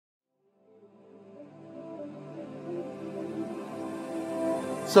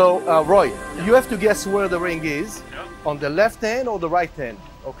So, Roy, you have to guess where the ring is, on the left hand or the right hand.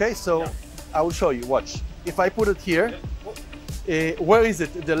 Okay, so I will show you. Watch. If I put it here, where is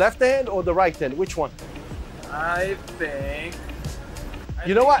it? The left hand or the right hand? Which one? I think.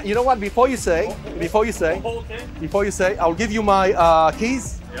 You know what? You know what? Before you say, I'll give you my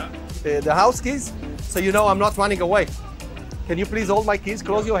keys, the house keys, so you know I'm not running away. Can you please hold my keys?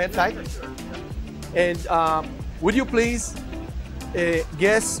 Close your head tight. And would you please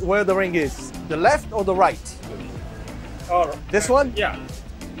guess where the ring is? The left or the right? Oh, this one? Yeah.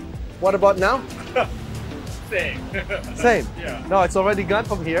 What about now? Same. Same? Yeah. No, it's already gone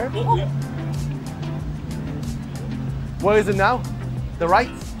from here. Where is it now? The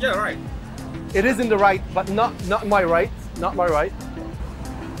right? Yeah, right. It is in the right, but not my right. Not my right.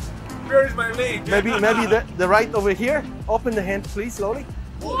 Where is my leg? Maybe the right over here. Open the hand, please, slowly.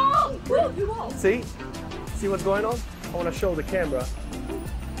 Whoa! Whoa! See? See what's going on? I want to show the camera.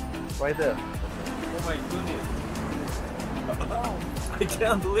 Right there. Oh my goodness. I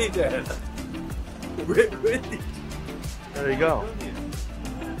can't believe that. Really? There you go.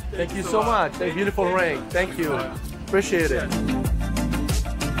 Thank you so much. A beautiful ring. Thank you. Appreciate it.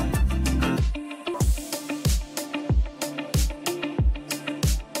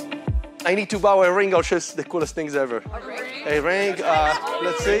 I need to buy a ring. I'll show you the coolest things ever. A ring.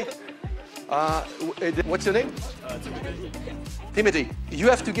 Let's see. What's your name? Timothy. You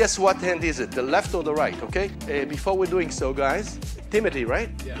have to guess what hand is it, the left or the right, okay? Before we're doing so, guys, Timothy, right?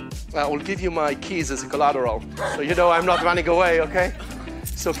 Yeah. I will give you my keys as a collateral, so you know I'm not running away, okay?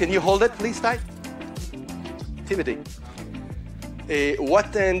 So can you hold it, please, tight? Timothy,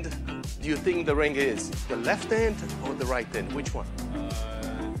 what hand do you think the ring is? The left hand or the right hand? Which one?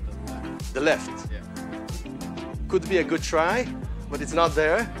 The left. Yeah. Could be a good try, but it's not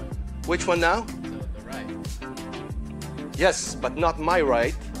there. Which one now? The right. Yes, but not my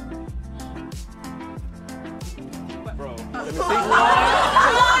right. Bro. Let me see.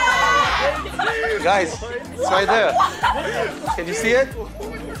 Guys, it's right there. Can you see it? Oh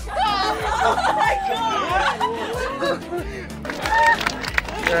my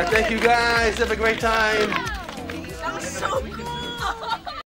God! Thank you guys. Have a great time. That was so cool!